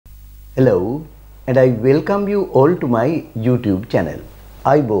Hello, and I welcome you all to my YouTube channel.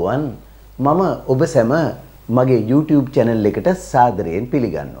 අයිබෝවන් මම ඔබ සැම මගේ YouTube channel එකට සාදරයෙන්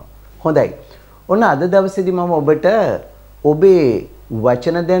පිළිගන්නවා. හොඳයි. ඔන්න අද දවසේදී මම ඔබට ඔබේ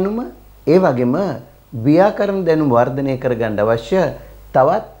වචන දැනුම ඒ වගේම ව්‍යාකරණ දැනුම වර්ධනය කරගන්න අවශ්‍ය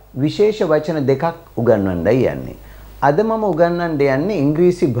තවත් විශේෂ වචන දෙකක් උගන්වන්නයි යන්නේ. අද මම උගන්වන්න යන්නේ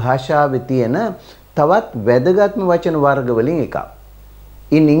ඉංග්‍රීසි භාෂාවේ තියෙන තවත් වැදගත්ම වචන වර්ග වලින් එකක්.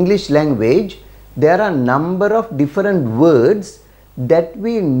 In English language, there are number of different words that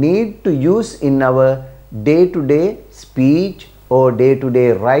we need to use in our day-to-day speech or day-to-day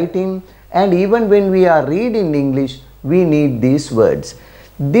writing, and even when we are reading English, we need these words.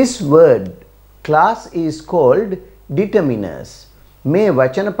 This word class is called determiners. මේ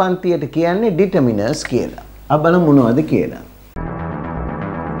වචන පන්තියට කියන්නේ determiners කියලා. අපි බලමු මොනවද කියලා.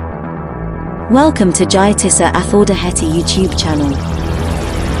 Welcome to Jayatissa Athaudahetti YouTube channel.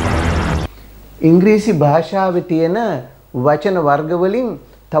 ඉංග්‍රීසි භාෂාවේ තියෙන වචන වර්ග වලින්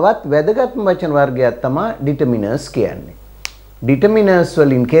තවත් වැදගත්ම වචන වර්ගයක් තමයි determiners කියන්නේ. determiners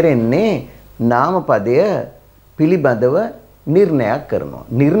වලින් කෙරෙන්නේ නාමපදය පිළිබඳව නිර්ණයක් කරනවා.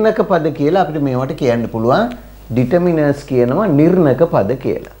 නිර්ණක පද කියලා අපිට මේවට කියන්න පුළුවන්. determiners කියනවා නිර්ණක පද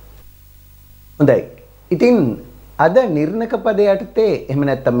කියලා. හොඳයි. ඉතින් අද නිර්ණක පද යටතේ එහෙම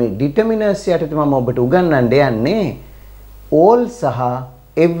නැත්නම් මේ determiners යටතේ මම ඔබට උගන්වන්න යන්නේ all සහ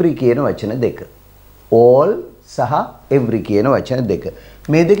every කියන වචන දෙක. all සහ every කියන වචන දෙක.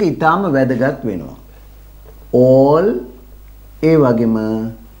 මේ දෙක ඊටාම වැදගත් වෙනවා. all ඒ වගේම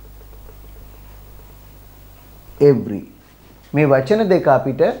every මේ වචන දෙක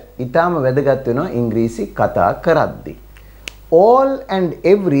අපිට ඊටාම වැදගත් වෙනවා ඉංග්‍රීසි කතා කරද්දී. all and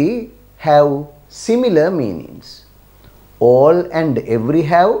every have similar meanings. all and every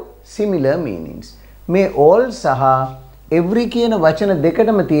have similar meanings. මේ all සහ every කියන වචන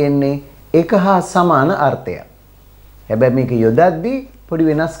දෙකටම තියෙන්නේ එක හා සමාන අර්ථයක්. හැබැයි මේක යොදද්දී පොඩි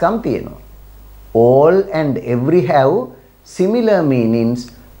වෙනස්කම් තියෙනවා. all and every have similar meanings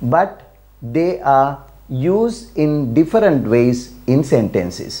but they are used in different ways in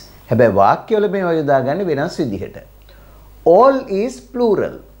sentences. හැබැයි වාක්‍යවල මේවා යොදාගන්නේ වෙනස් විදිහට. all is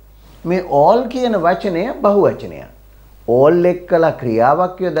plural. මේ all කියන වචනය බහුවචනයක්. all එක්කලා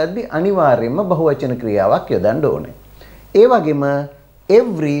ක්‍රියාවක් යොදද්දී අනිවාර්යයෙන්ම බහුවචන ක්‍රියාවක් යොදන්න ඕනේ. ඒ වගේම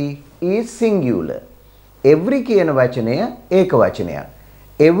every is singular. every කියන වචනය ඒක වචනයක්.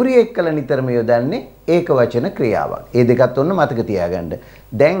 every එක්කලා නිතරම යොදන්නේ ඒක වචන ක්‍රියාවක්. ඒ දෙකත් ඔන්න මතක තියාගන්න.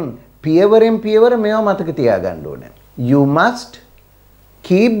 දැන් පියවරෙන් පියවර මේවා මතක තියාගන්න ඕනේ. You must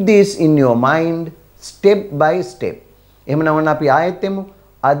keep this in your mind step by step. එහෙමනම් අපි ආයෙත් එමු.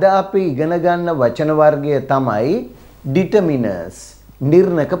 අද අපි ඉගෙන ගන්න වචන වර්ගය තමයි determiners.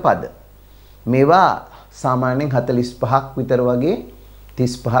 නිර්ණක පද. මේවා සාමාන්‍යයෙන් 45ක් විතර වගේ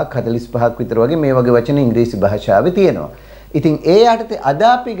 35ක් 45ක් විතර වගේ මේ වගේ වචන ඉංග්‍රීසි භාෂාවේ තියෙනවා. ඉතින් ඒ යටතේ අද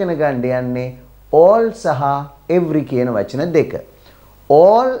අපි ඉගෙන ගන්න යන්නේ all සහ every කියන වචන දෙක.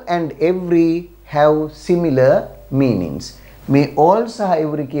 all and every have similar meanings. මේ all සහ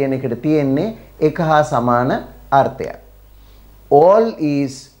every කියන එකට තියෙන්නේ එක හා සමාන අර්ථයක්. all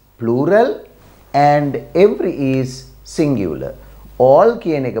is plural and every is singular. all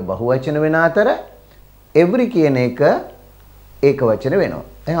කියන එක බහුවචන වෙන අතර every කියන එක ඒක වචන වෙනවා.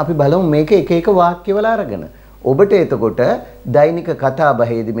 දැන් අපි බලමු මේක එක එක වාක්‍යවල අරගෙන. ඔබට එතකොට දෛනික කතා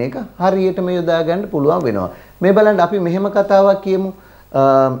බහේදී මේක හරියටම යොදා ගන්න පුළුවන් වෙනවා. මේ බලන්න අපි මෙහෙම කතාවක් කියමු.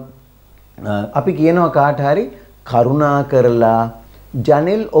 අපි කියනවා කාට හරි කරුණා කරලා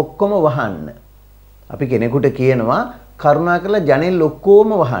ජනෙල් ඔක්කොම වහන්න. අපි කෙනෙකුට කියනවා කරුණා කරලා ජනෙල්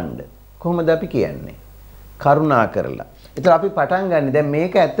ඔක්කොම වහන්න. කොහොමද අපි කියන්නේ? කරුණා කරලා. ඒතර අපි පටන් ගන්න දැන්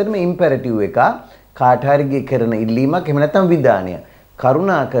මේක ඇත්තටම ඉම්පෙරටිව් එකක්. කාට හරි කරන ඉල්ලීමක් එහෙම නැත්නම් විධානය.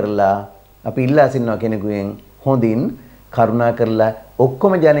 කරුණා කරලා අපි ඉල්ලා සිටිනවා කෙනෙකුගෙන් හොඳින් කරුණා කරලා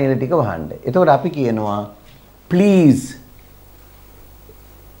ඔක්කොම ජනේල ටික වහන්න. එතකොට අපි කියනවා please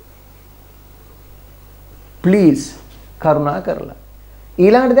කරුණා කරලා.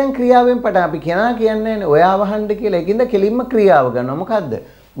 ඊළඟට දැන් ක්‍රියාවෙන් පටන් අපි කියන්නේ නැහැ ඔයා වහන්න කියලා. ඒකින්ද කෙලින්ම ක්‍රියාව ගන්නවා. මොකද්ද?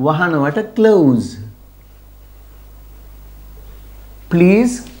 වහනවට close.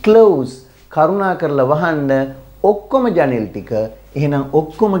 please close. කරුණා කරලා වහන්න ඔක්කොම ජනෙල් ටික. එහෙනම්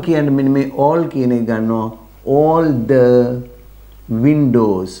ඔක්කොම කියන්නේ මෙන්න මේ all කියන එක ගන්නවා. all the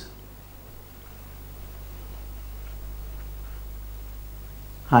windows.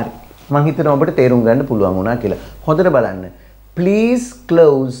 හරි. මම හිතනවා ඔබට තේරුම් ගන්න පුළුවන් වුණා කියලා. හොඳට බලන්න. please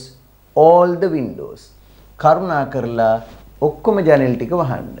close all the windows. කරුණා කරලා ඔක්කොම ජනෙල් ටික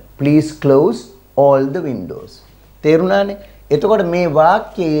වහන්න. please close all the windows. තේරුණානේ? එතකොට මේ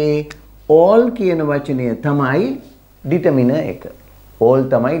වාක්‍යයේ all කියන වචනය තමයි determiner එක. all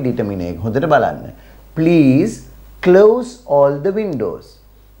තමයි determiner එක. හොඳට බලන්න. Please close all the windows.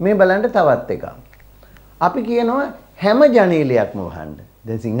 මේ බලන්න තවත් එකක්. අපි කියනවා හැම ජනේලයක්ම වහන්න.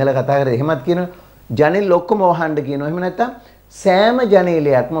 දැන් සිංහල කතා කරේ එහෙමත් කියනවා ජනෙල් ඔක්කොම වහන්න කියනවා. එහෙම නැත්නම් සෑම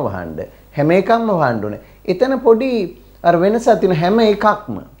ජනේලයක්ම වහන්න. හැම එකක්ම වහන්න ඕනේ. එතන පොඩි අර වෙනසක් තියෙන හැම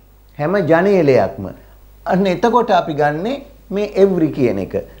එකක්ම හැම ජනේලයක්ම. අන්න එතකොට අපි ගන්නෙ මේ every කියන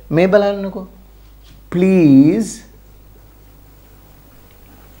එක. මේ බලන්නකෝ. Please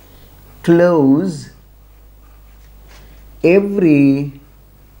close every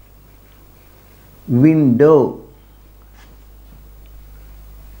window.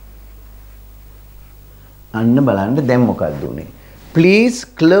 අන්න බලන්න දැන් මොකක්ද උනේ? Please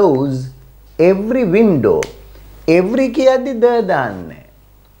close every window. every කියද්දි ද දාන්නේ.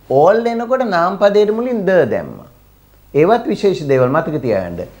 all එනකොට නාම පදයට මුලින් ද දැම්මා. ඒවත් විශේෂ දේවල් මතක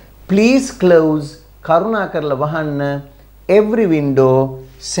තියාගන්න. Please close කරුණා කරලා වහන්න every window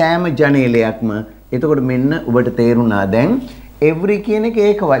සෑම ජනේලයක්ම. එතකොට මෙන්න ඔබට තේරුණා දැන් every කියන එක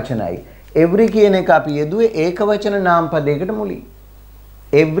ඒක වචනයි. every කියන එක අපි යෙදුවේ ඒක වචන නාම පදයකට මුලින්.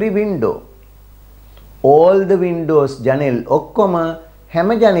 every window all the windows ජනෙල් ඔක්කොම හැම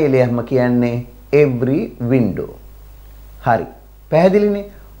ජනේලයක්ම කියන්නේ every window. හරි. පැහැදිලිනේ?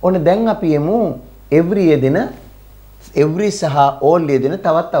 ඔන්න දැන් අපි යමු every යෙදෙන every සහ all යෙදෙන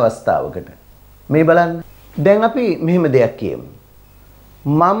තවත් අවස්ථාවකට. මේ බලන්න. දැන් අපි මෙහෙම දෙයක් කියමු.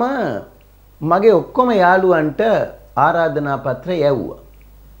 මම මගේ ඔක්කොම යාළුවන්ට ආරාධනා පත්‍රය යවුවා.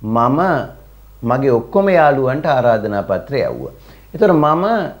 මම මගේ ඔක්කොම යාළුවන්ට ආරාධනා පත්‍රය යවුවා. ඒතර මම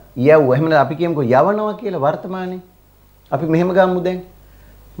යවුවා. එහෙනම් අපි කියමුකෝ යවනවා කියලා වර්තමානයේ. අපි මෙහෙම ගමු දැන්.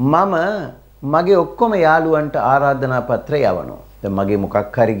 මම මගේ ඔක්කොම යාළුවන්ට ආරාධනා පත්‍රය යවනවා. දැන් මගේ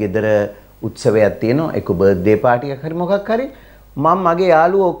මොකක් හරි ගෙදර උත්සවයක් තියෙනවා. ඒක බර්ත්ඩේ පාටි එකක් හරි මොකක් හරි. මම මගේ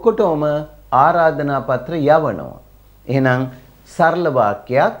යාළුවෝ ඔක්කොටම ආරාධනා පත්‍ර යවනවා. එහෙනම් සරල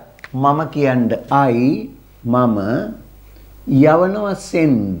වාක්‍යයක් මම කියන්න මම යවනවා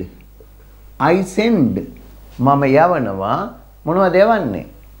send. I send. මම යවනවා මොනවද යවන්නේ?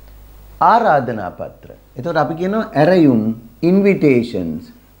 ආරාධනා පත්‍ර. එතකොට අපි කියනවා ඇරයුම් invitations.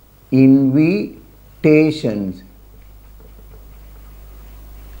 invitations.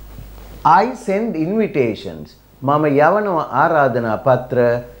 I send invitations. මම යවනවා ආරාධනා පත්‍ර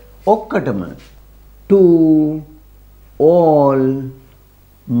ඔක්කොටම to all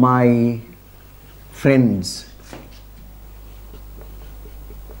my friends.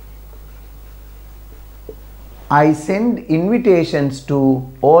 I send invitations to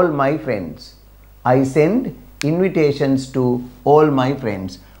all my friends. I send invitations to all my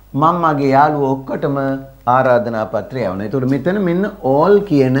friends. මම මගේ යාළුවෝ ඔක්කොටම ආරාධනා පත්‍රය යවනවා. ඒතකොට මෙතන මෙන්න all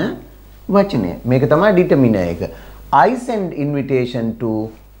කියන වචනය. මේක තමයි determiner එක. I send invitation to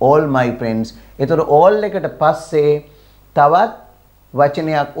all my friends. ඒතකොට all එකට පස්සේ තවත්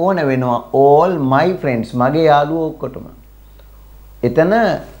වචනයක් ඕන වෙනවා all my friends. මගේ යාළුවෝ ඔක්කොටම. එතන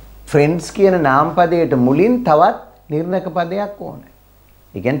friends කියන නාම පදයට මුලින් තවත් නිර්ණක පදයක් ඕනේ.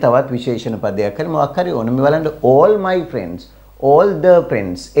 ඒ කියන්නේ තවත් විශේෂණ පදයක් හරි මොකක් හරි ඕනේ. මේ බලන්න all my friends, all the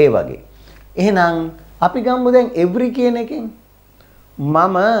friends ඒ වගේ. එහෙනම් අපි ගමු දැන් every කියන එකෙන්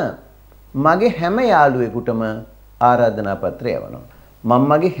මම මගේ හැම යාළුවෙකුටම ආරාධනා පත්‍රය යවනවා. මම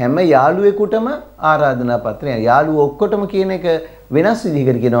මගේ හැම යාළුවෙකුටම ආරාධනා පත්‍රය යාළුවෝ ඔක්කොටම කියන එක වෙනස්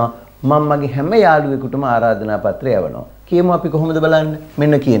විදිහකට කියනවා. මම මගේ හැම යාළුවෙකුටම ආරාධනා පත්‍රය යවනවා. කියමු අපි කොහොමද බලන්න.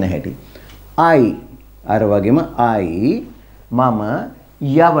 මෙන්න කියන හැටි. I අර වගේම I මම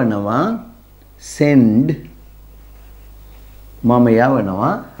යවනවා send. මම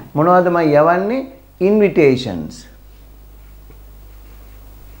යවනවා මොනවද මම යවන්නේ? invitations.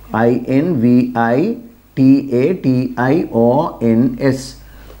 invitations.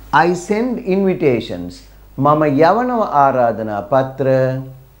 I send invitations. මම යවනවා ආරාධනා පත්‍ර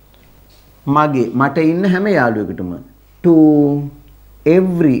මට ඉන්න හැම යාළුවෙකුටම to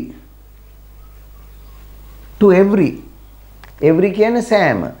every කියන්නේ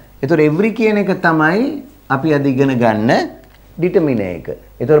සෑම. ඒතකොට every කියන එක තමයි අපි අද ඉගෙන ගන්න determiner එක.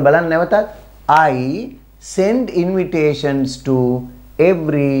 ඒතකොට බලන්න නැවතත් I send invitations to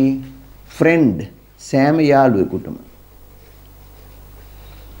every friend. සෑම යාළුවෙකුටම.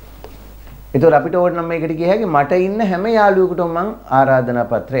 ඒතකොට අපිට ඕන නම් මේකට කිය හැකි මට ඉන්න හැම යාළුවෙකුටම මම ආරාධනා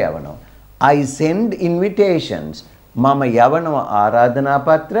පත්‍රය යවනවා. I send invitations. මම යවනවා ආරාධනා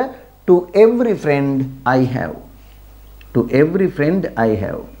පත්‍ර to every friend I have. To every friend I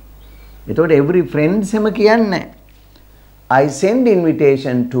have. එතකොට every friends හැම කියන්නේ I send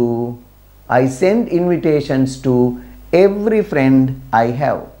invitations to every friend I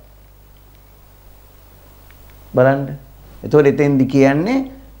have. බලන්න. එතකොට එතෙන්දි කියන්නේ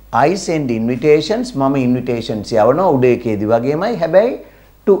I send invitations මම invitations යවනවා උදේකේදී වගේමයි හැබැයි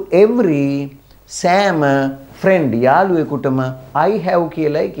to every සෑම friend යාළුවෙකුටම I have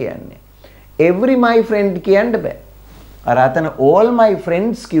කියලායි කියන්නේ. every my friend කියන්න බෑ. අර අතන all my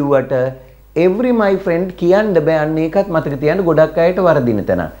friends කිව්වට every my friend කියන්න බෑ. අන්න ඒකත් මතක තියාගන්න ගොඩක් අයට වරදින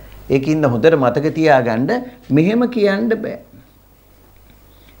තැන. ඒකින්ද හොඳට මතක තියාගන්න මෙහෙම කියන්න බෑ.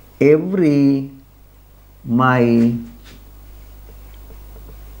 every my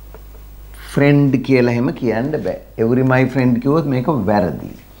friend කියලා එහෙම කියන්න බෑ. every my friend කිව්වොත් මේක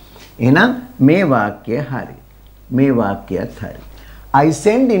වැරදි. එහෙනම් මේ වාක්‍යය හරි. මේ වාක්‍යයත් හරි. I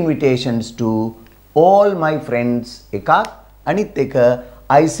send invitations to all my friends එකක් අනිත් එක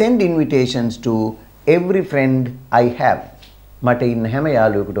I send invitations to every friend I have. මට ඉන්න හැම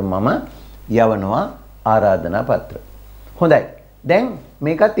යාළුවෙකුටම මම යවනවා ආරාධනා පත්‍ර. හොඳයි. දැන්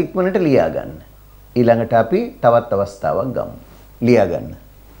මේකත් ඉක්මනට ලියා ගන්න. ඊළඟට අපි තවත් අවස්ථාවක් ගමු. ලියා ගන්න.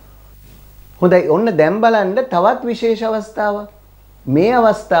 හොඳයි. ඔන්න දැන් බලන්න තවත් විශේෂ අවස්ථාවක්. මේ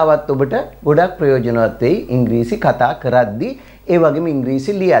අවස්ථාවත් ඔබට ගොඩක් ප්‍රයෝජනවත් වෙයි ඉංග්‍රීසි කතා කරද්දී ඒ වගේම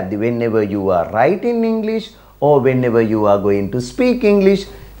ඉංග්‍රීසි ලියද්දී. whenever you are writing English or whenever you are going to speak English,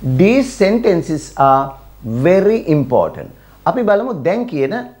 these sentences are very important. අපි බලමු දැන්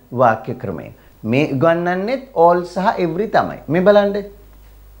කියන වාක්‍ය ක්‍රමය. මේ ගන්නන්නෙත් all සහ every තමයි. මේ බලන්න.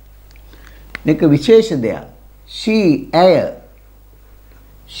 මේක විශේෂ දෙයක්. she ඇය.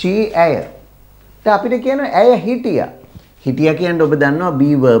 she ඇය. දැන් අපිට කියනවා ඇය හිටියා. හිටියා කියන්නේ ඔබ දන්නවා be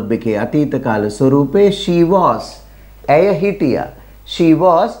verb එකේ අතීත කාල ස්වරූපේ she was. ඇය හිටියා. she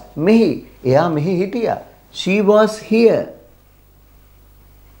was මෙහි. එයා මෙහි හිටියා. she was here.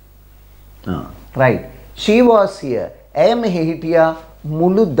 right. she was here. ඇය මෙහි හිටියා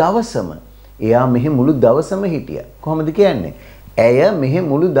මුළු දවසම. එයා මෙහි මුළු දවසම හිටියා. කොහොමද කියන්නේ? ඇය මෙහි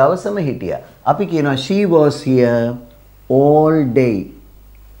මුළු දවසම හිටියා. අපි කියනවා she was here all day.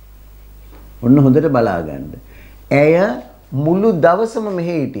 ඔන්න හොඳට බලා ගන්න. ඇය මුළු දවසම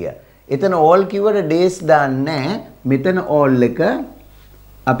මෙහි හිටියා. එතන all කිව්වට days දාන්නේ නැහැ. මෙතන all එක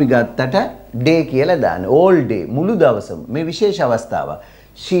අපි ගත්තට day කියලා දාන්න. all day මුළු දවසම. මේ විශේෂ අවස්ථාවක්.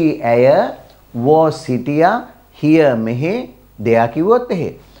 she ඇය was හිටියා here මෙහි දෙයා කිව්වොත් එහෙ.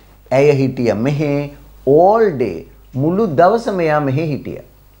 ඇය හිටියා මෙහි all day මුළු දවසම එයා මෙහි හිටියා.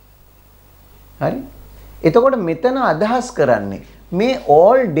 හරි? එතකොට මෙතන අදහස් කරන්නේ මේ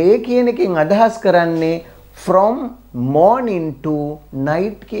all day කියන එකෙන් අදහස් කරන්නේ from morning to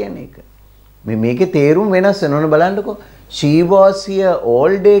night කියන එක. මේකේ තේරුම වෙනස් වෙනවනේ බලන්නකෝ. she was here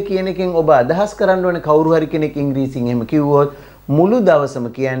all day කියන එකෙන් ඔබ අදහස් කරන්න ඕනේ කවුරු හරි කෙනෙක් ඉංග්‍රීසියෙන් එහෙම කිව්වොත් මුළු දවසම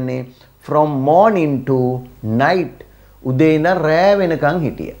කියන්නේ from morning to night. උදේ ඉඳන් රෑ වෙනකන්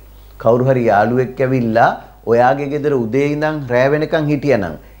හිටියා. කවුරු හරි යාළුවෙක් ඇවිල්ලා ඔයාගේ ගෙදර උදේ ඉඳන් රෑ වෙනකන්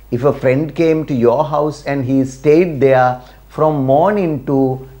හිටියානම් if a friend came to your house and he stayed there from morning to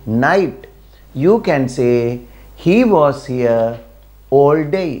night, you can say he was here all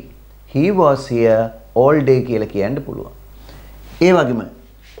day. He was here all day කියලා කියන්න පුළුවන්. ඒ වගේම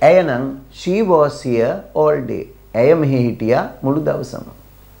ඇය නම් she was here all day. ඇය මෙහි හිටියා මුළු දවසම.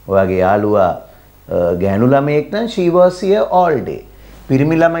 ඔයාගේ යාළුවා ගෑනු ළමයෙක් නම් she was here all day.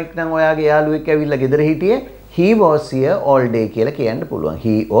 පිරිමි ළමෙක් නම් ඔයාගේ යාළුවෙක් ඇවිල්ලා ගෙදර හිටියේ he was here all day කියලා කියන්න පුළුවන්.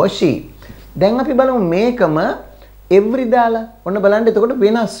 he or she. දැන් අපි බලමු මේකම every දාලා. ඔන්න බලන්න එතකොට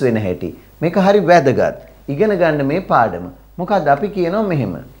වෙනස් වෙන හැටි. මේක හරි වැදගත්. ඉගෙන ගන්න මේ පාඩම. මොකද අපි කියනවා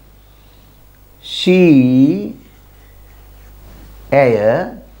මෙහෙම. she ඇය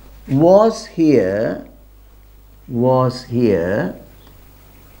was here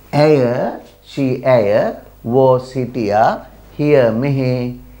ඇය she ඇය was හිටියා here මෙහි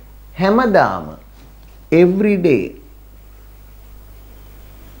හැමදාම every day.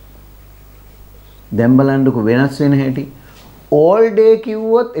 දැන් බලන්නකො වෙනස් වෙන හැටි. all day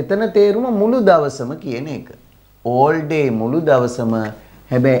කිව්වොත් එතන තේරුම මුළු දවසම කියන එක. all day මුළු දවසම.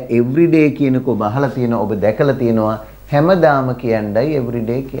 හැබැයි every day කියනකො ඔබ අහලා තියෙනවා ඔබ දැකලා තියෙනවා හැමදාම කියන්නයි every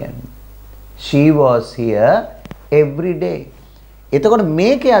day කියන්නේ. she was here every day. එතකොට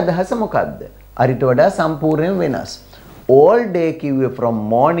මේකේ අදහස මොකද්ද? අරිට වඩා සම්පූර්ණයෙන් වෙනස්. all day කිව්වේ from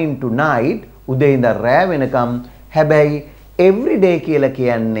morning to night උදේ ඉඳන් රෑ වෙනකම්. හැබැයි every day කියලා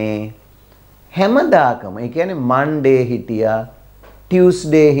කියන්නේ හැමදාකම. ඒ කියන්නේ Monday හිටියා,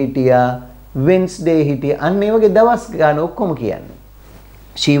 Tuesday හිටියා, Wednesday හිටියා. අන්න ඒ වගේ දවස් ගන්න ඔක්කොම කියන්නේ.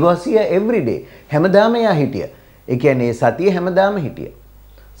 she was here every day. හැමදාම එයා හිටියා. ඒ කියන්නේ සතිය හැමදාම හිටියා.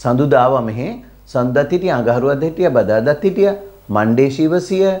 සඳුදාව මෙහෙ සඳුදාත් හිටියා, අඟහරුවාද හිටියා, බදාදාත් හිටියා. Monday she was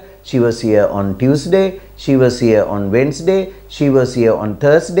here on Tuesday, she was here on Wednesday, she was here on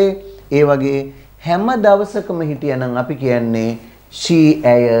Thursday. ඒ වගේ හැම දවසකම හිටියා නම් අපි කියන්නේ she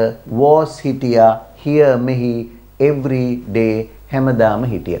ඇය was හිටියා here මෙහි every day හැමදාම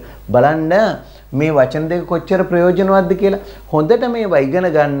හිටියා. බලන්න මේ වචන දෙක කොච්චර ප්‍රයෝජනවත්ද කියලා. හොඳට මේවා ඉගෙන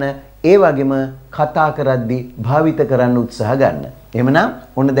ගන්න. ඒ වගේම කතා කරද්දී භාවිත කරන්න උත්සාහ ගන්න. එහෙමනම්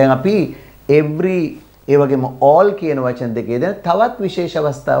ඔන්න දැන් අපි every ඒ වගේම all කියන වචන දෙකේ දැන් තවත් විශේෂ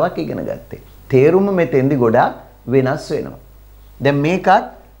අවස්ථාවක් ඉගෙන ගත්තේ. තේරුම මෙතෙන්දි ගොඩාක් වෙනස් වෙනවා. දැන්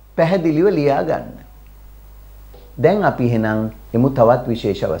මේකත් පැහැදිලිව ලියා ගන්න. දැන් අපි එහෙනම් එමු තවත්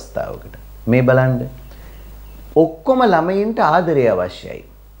විශේෂ අවස්ථාවකට. මේ බලන්න. ඔක්කොම ළමයින්ට ආදරය අවශ්‍යයි.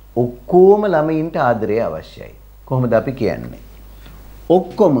 ඔක්කොම ළමයින්ට ආදරය අවශ්‍යයි. කොහොමද අපි කියන්නේ?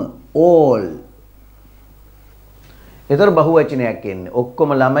 ඔක්කොම all. ඒතර බහුවචනයක් එන්නේ.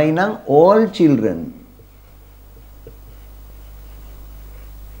 ඔක්කොම ළමයි නම් all children.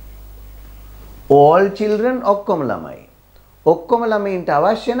 all children ඔක්කොම ළමයි. ඔක්කොම ළමයින්ට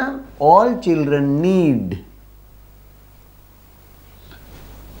අවශ්‍ය නම් all children need.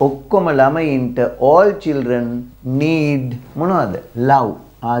 ඔක්කොම ළමයින්ට all children need මොනවද? love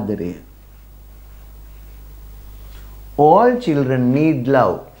ආදරය. all children need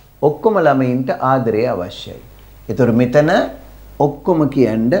love. ඔක්කොම ළමයින්ට ආදරය අවශ්‍යයි. ඒතර මෙතන ඔක්කොම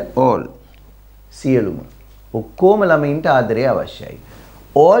කියන්නේ all. සියලුම. ඔක්කොම ළමයින්ට ආදරය අවශ්‍යයි.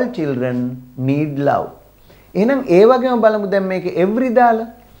 all children need love. එහෙනම් ඒ වගේම බලමු දැන් මේක every දාලා.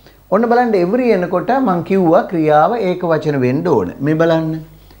 ඔන්න බලන්න every එනකොට මම කිව්වා ක්‍රියාව ඒක වචන වෙන්න ඕන. මේ බලන්න.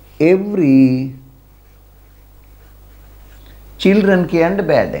 every children කියන්න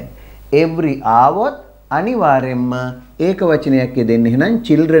බෑ දැන්. every ආවොත් අනිවාර්යයෙන්ම ඒක වචනයක් දෙන්න. එහෙනම්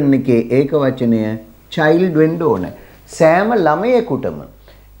children එකේ ඒක වචනය child වෙන්න ඕන. සෑම ළමයෙකුටම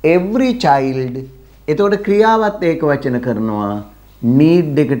every child. එතකොට ක්‍රියාවත් ඒක වචන කරනවා.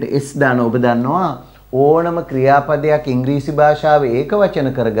 need එකට s දාන ඔබ දන්නවා ඕනම ක්‍රියාපදයක් ඉංග්‍රීසි භාෂාවේ ඒක වචන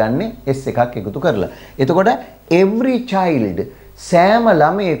කරගන්නේ s එකක් එකතු කරලා. එතකොට every child සෑම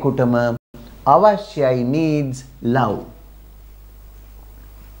ළමයෙකුටම අවශ්‍යයි needs love.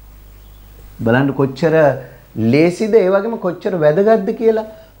 බලන්න කොච්චර ලේසිද ඒ වගේම කොච්චර වැදගත්ද කියලා.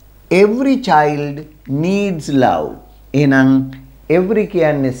 every child needs love. එහෙනම් every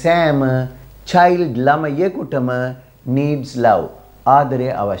කියන්නේ සෑම child ළමයෙකුටම needs love. ආදරය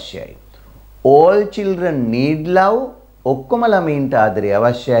අවශ්‍යයි. all children need love. ඔක්කොම ළමයින්ට ආදරය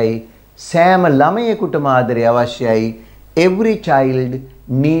අවශ්‍යයි. සෑම ළමයෙකුටම ආදරය අවශ්‍යයි. every child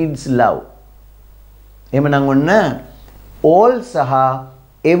needs love. එහෙමනම් ඔන්න all සහ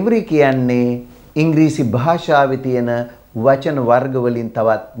every කියන්නේ ඉංග්‍රීසි භාෂාවේ තියෙන වචන වර්ග වලින්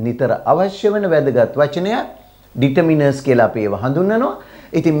තවත් නිතර අවශ්‍ය වෙන වැදගත් වචනයක්. determiners කියලා අපි ඒව හඳුන්වනවා.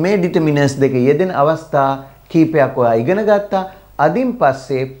 ඉතින් මේ determiners දෙක යෙදෙන අවස්ථා කීපයක් ඔයා ඉගෙන ගත්තා. අදින්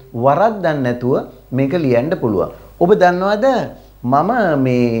පස්සේ වරද්දන්න නැතුව මේක ලියන්න පුළුවන්. ඔබ දන්නවද මම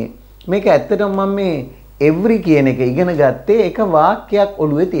මේක ඇත්තටම මම මේ every කියන එක ඉගෙන ගත්තේ එක වාක්‍යයක්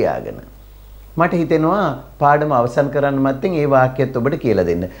ඔළුවේ තියාගෙන. මට හිතෙනවා පාඩම අවසන් කරන්න මත්තෙන් ඒ වාක්‍යයත් ඔබට කියලා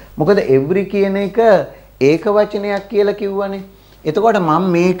දෙන්න. මොකද every කියන එක ඒක වචනයක් කියලා කිව්වනේ. එතකොට මම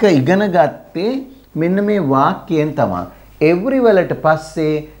මේක ඉගෙන ගත්තේ මෙන්න මේ වාක්‍යයෙන් තමයි. every වලට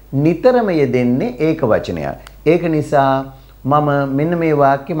පස්සේ නිතරම යෙදෙන්නේ ඒක වචනයක්. ඒක නිසා මම මෙන්න මේ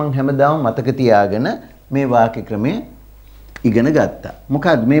වාක්‍ය මම හැමදාම මතක තියාගෙන මේ වාක්‍ය ක්‍රමය ඉගෙන ගත්තා.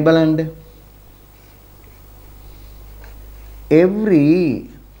 මොකක්ද මේ බලන්න. every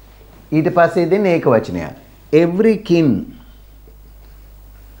ඊට පස්සේ දෙන්නේ ඒක වචනයක්. every king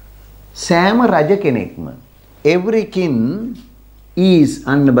සෑම රජ කෙනෙක්ම. every king is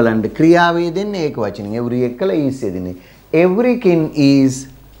අන්න බලන්න ක්‍රියාවේ දෙන්නේ ඒක වචනෙන්. every එකල is දෙන්නේ. every king is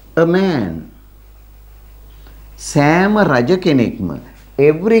a man. සෑම රජ කෙනෙක්ම.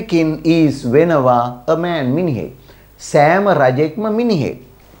 every king is වෙනවා a man මිනිහෙක්. සෑම රජෙක්ම මිනිහෙක්.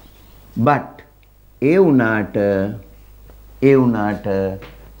 but ඒ වුණාට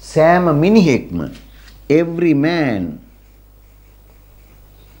සෑම මිනිහෙක්ම every man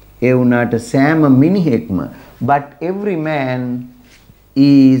ඒ වුණාට සෑම මිනිහෙක්ම but every man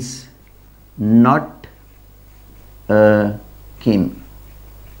is not a king.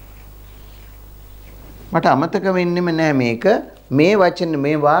 මට අමතක වෙන්නෙම නෑ මේක. මේ වචන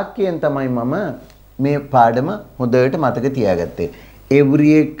මේ වාක්‍යයෙන් තමයි මම මේ පාඩම හොඳට මතක තියාගත්තේ. every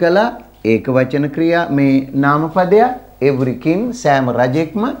එකලා ඒක වචන ක්‍රියා මේ නාමපදයක්. every king සෑම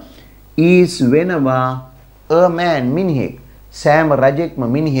රජෙක්ම is වෙනවා a man මිනිහෙක්. සෑම රජෙක්ම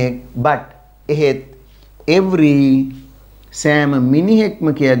මිනිහෙක්. but එහෙත් every සෑම මිනිහෙක්ම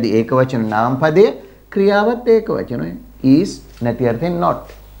කියද්දී ඒක වචන නාමපදය ක්‍රියාවත් ඒක වචනයි. is නැති අර්ථයෙන් not.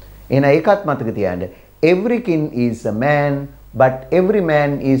 එහෙනම් ඒකත් මතක තියාගන්න. every king is a man but every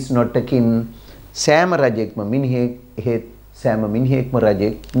man is not a king. සෑම රජෙක්ම මිනිහෙක්. එහෙත් සෑම මිනිහෙක්ම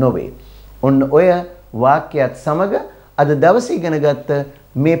රජෙක් නොවේ. ඔන්න ඔය වාක්‍යයත් සමග අද දවසේ ඉගෙන ගත්ත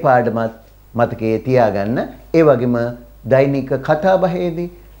මේ පාඩමත් මතකයේ තියාගන්න. ඒ වගේම දෛනික කතා බහේදී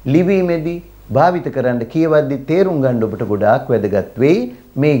ලිවීමේදී භාවිත කරන්න කියවද්දි තේරුම් ගන්න ඔබට ගොඩාක් වැදගත් වෙයි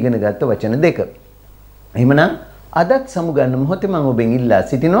මේ ඉගෙනගත්තු වචන දෙක. එහෙමනම් අදත් සමුගන්න මොහොතේ මම ඔබෙන් ඉල්ලා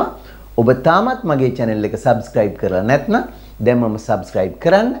සිටිනවා ඔබ තාමත් මගේ channel එක subscribe කරලා නැත්නම් දැන් මම subscribe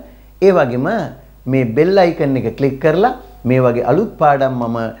කරන්න. ඒ වගේම මේ bell icon එක click කරලා මේ වගේ අලුත් පාඩම්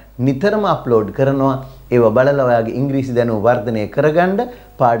මම නිතරම upload කරනවා. ඒව බලලා ඔයාගේ ඉංග්‍රීසි දැනුම වර්ධනය කරගන්න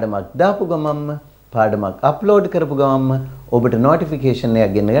පාඩමක් දාපු ගමන්ම පාඩමක් අප්ලෝඩ් කරපු ගමන්ම ඔබට notification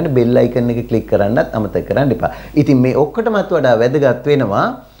එකක් ගෙන්න ගන්න bell icon එක click කරන්නත් අමතක කරන්න එපා. ඉතින් මේ ඔක්කොටමත් වඩා වැදගත් වෙනවා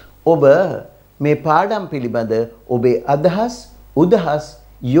ඔබ මේ පාඩම් පිළිබඳ ඔබේ අදහස්, උදහස්,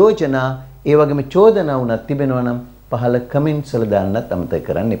 යෝජනා, ඒ වගේම චෝදනා වුණත් තිබෙනවා නම් පහළ comments වල දාන්නත් අමතක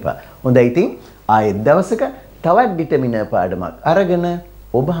කරන්න එපා. හොඳයි ඉතින් ආයෙත් දවසක තවත් determiner පාඩමක් අරගෙන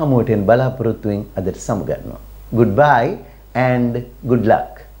ඔබ හමුවට එන්න බලාපොරොත්තු වෙමින් අදට සමුගන්නවා. Goodbye and good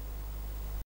luck.